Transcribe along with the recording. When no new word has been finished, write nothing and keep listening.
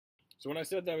So when I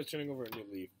said that I was turning over a new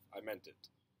leaf, I meant it.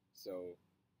 So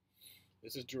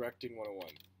this is directing 101,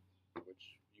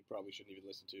 which you probably shouldn't even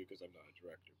listen to because I'm not a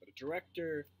director. But a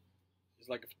director is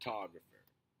like a photographer.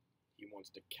 He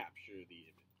wants to capture the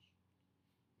image.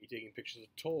 Me taking pictures of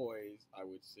toys, I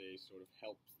would say, sort of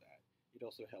helps that. It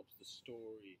also helps the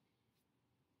story.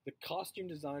 The costume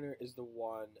designer is the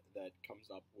one that comes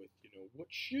up with, what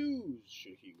shoes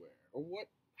should he wear? Or what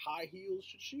high heels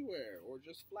should she wear? Or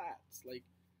just flats?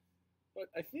 But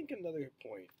I think another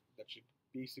point that should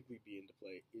basically be into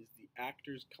play is the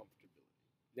actor's comfortability.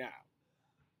 Now,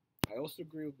 I also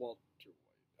agree with Walter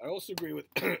White. I also agree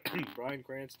with Bryan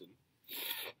Cranston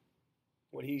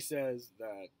when he says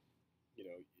that, you're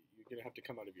going to have to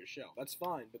come out of your shell. That's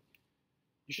fine, but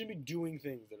you shouldn't be doing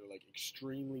things that are,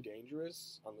 extremely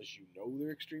dangerous unless you know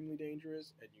they're extremely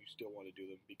dangerous and you still want to do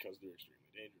them because they're extremely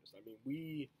dangerous. I mean,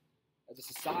 we, as a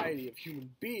society of human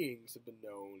beings, have been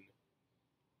known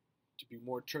to be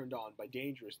more turned on by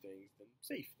dangerous things than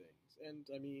safe things. And,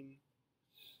 I mean,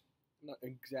 I'm not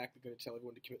exactly going to tell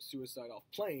everyone to commit suicide off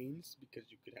planes because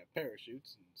you could have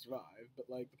parachutes and survive, but,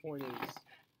 the point is,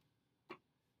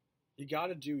 you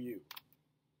gotta do you.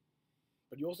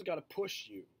 But you also gotta push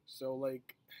you. So,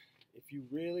 if you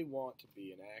really want to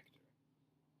be an actor,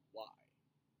 why?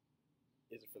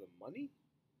 Is it for the money?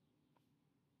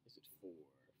 Is it for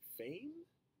fame?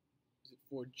 Is it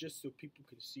for just so people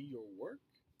can see your work?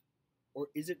 Or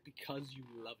is it because you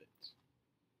love it?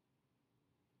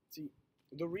 See,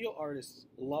 the real artists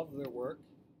love their work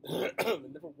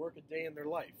and never work a day in their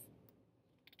life.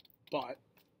 But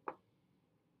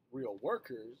real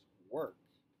workers work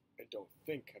and don't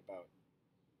think about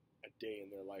a day in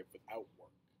their life without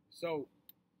work. So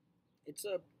it's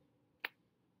a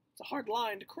hard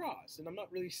line to cross, and I'm not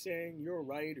really saying you're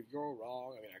right or you're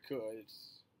wrong. I mean, I could.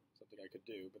 It's something I could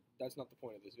do, but that's not the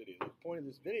point of this video. The point of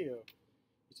this video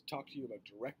is to talk to you about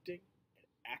directing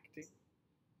and acting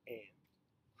and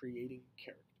creating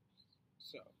characters.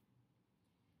 So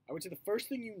I would say the first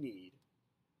thing you need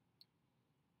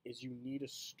is you need a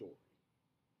story.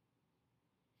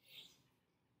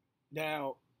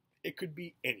 Now, it could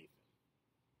be anything.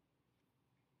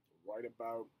 Write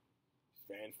about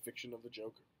fan fiction of the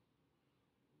Joker.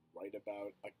 Write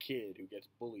about a kid who gets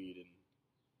bullied in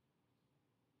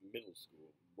middle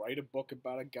school. Write a book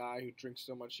about a guy who drinks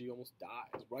so much he almost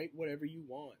dies. Write whatever you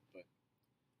want, but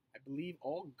I believe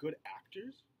all good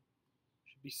actors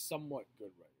should be somewhat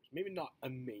good writers. Maybe not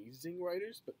amazing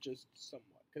writers, but just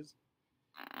somewhat. Because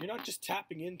you're not just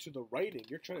tapping into the writing,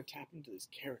 you're trying to tap into this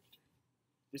character.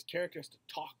 This character has to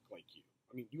talk like you.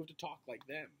 I mean, you have to talk like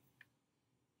them.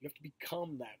 You have to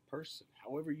become that person,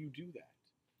 however you do that.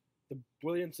 The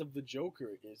brilliance of the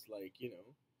Joker is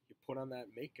you put on that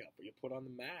makeup, or you put on the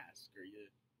mask, or you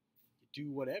do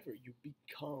whatever. You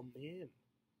become him.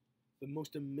 The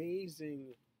most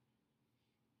amazing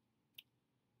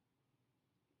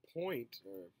point,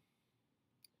 or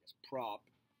I guess prop,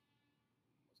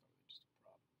 it's not really just a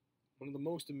prop. One of the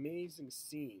most amazing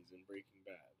scenes in Breaking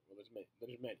Bad. Well, there's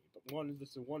many, but one of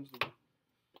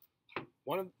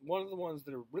the ones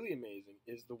that are really amazing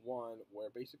is the one where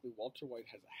basically Walter White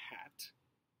has a hat,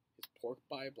 his pork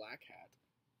pie black hat,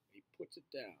 and he puts it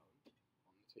down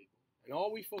on the table. And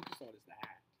all we focus on is the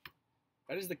hat.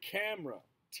 That is the camera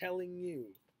telling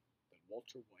you that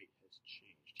Walter White has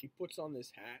changed. He puts on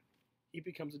this hat, he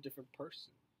becomes a different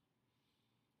person.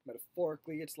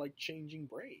 Metaphorically, it's like changing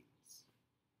brains.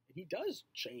 And he does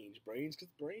change brains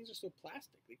because brains are so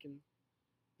plastic. They can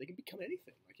become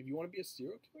anything. If you want to be a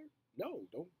serial killer, no,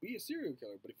 don't be a serial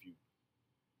killer. But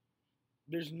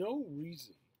there's no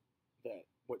reason that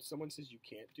what someone says you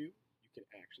can't do, you can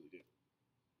actually do.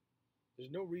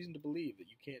 There's no reason to believe that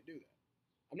you can't do that.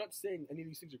 I'm not saying any of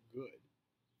these things are good.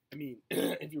 I mean,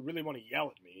 if you really want to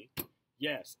yell at me,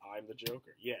 yes, I'm the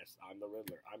Joker. Yes, I'm the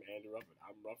Riddler. I'm Andy Ruffett.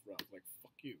 I'm Ruff.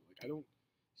 Fuck you. I don't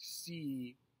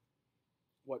see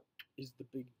what is the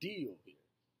big deal here.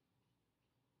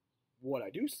 What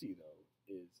I do see, though,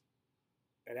 is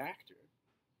an actor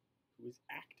who is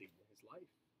acting in his life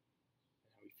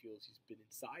and how he feels he's been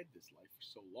inside this life for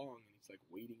so long and he's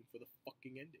waiting for the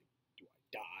fucking ending. Do I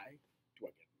die? Do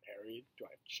I get married? Do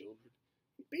I have children?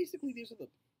 Basically, these are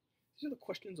the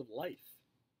questions of life.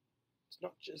 It's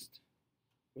not just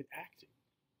with acting.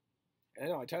 And I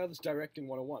know I titled this Directing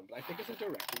 101, but I think as a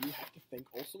director you have to think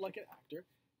also like an actor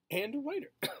and a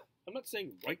writer. I'm not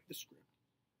saying write the script.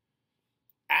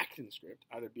 Act in the script,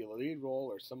 either be a lead role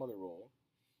or some other role,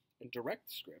 and direct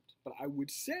the script. But I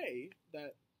would say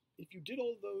that if you did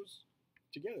all of those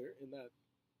together in that,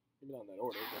 maybe not in that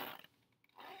order,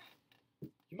 but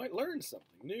you might learn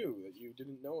something new that you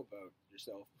didn't know about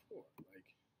yourself before.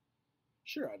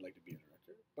 Sure, I'd like to be a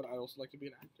director, but I'd also like to be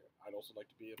an actor. I'd also like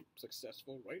to be a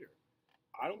successful writer.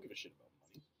 I don't give a shit about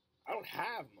money. I don't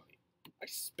have money. I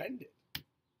spend it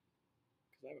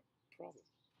because I have a problem.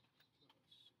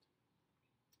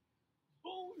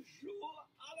 Bonjour,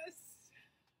 Alice.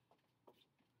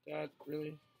 Dad,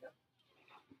 really? Yep.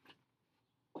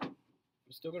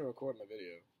 I'm still gonna record my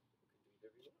video.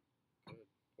 Good.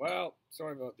 Well,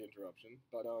 sorry about the interruption,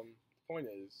 but the point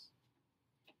is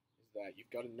that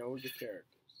you've got to know your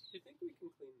characters. Do you think we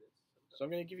can clean this? So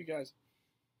I'm gonna give you guys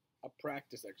a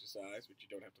practice exercise, which you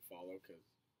don't have to follow because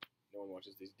no one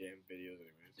watches these damn videos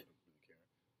anyways. So I don't really care.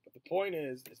 But the point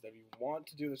is that if you want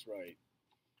to do this right,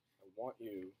 I want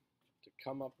you to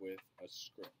come up with a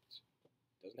script.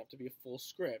 It doesn't have to be a full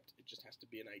script. It just has to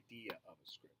be an idea of a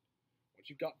script. Once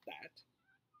you've got that,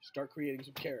 start creating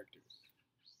some characters.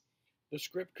 The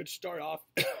script could start off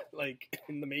like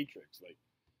in The Matrix, like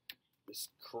this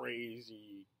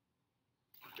crazy,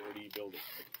 dirty building.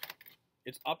 Like,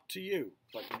 it's up to you,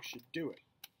 but you should do it.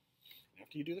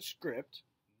 After you do the script,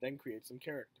 then create some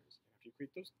characters. And after you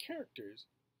create those characters,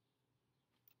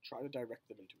 try to direct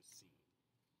them into a scene.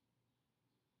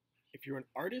 If you're an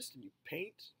artist and you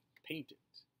paint, paint it.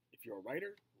 If you're a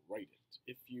writer, write it.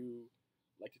 If you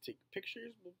like to take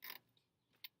pictures, well,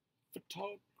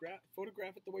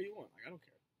 photograph it the way you want. Like, I don't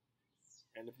care.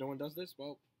 And if no one does this,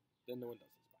 well, then no one does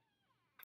it.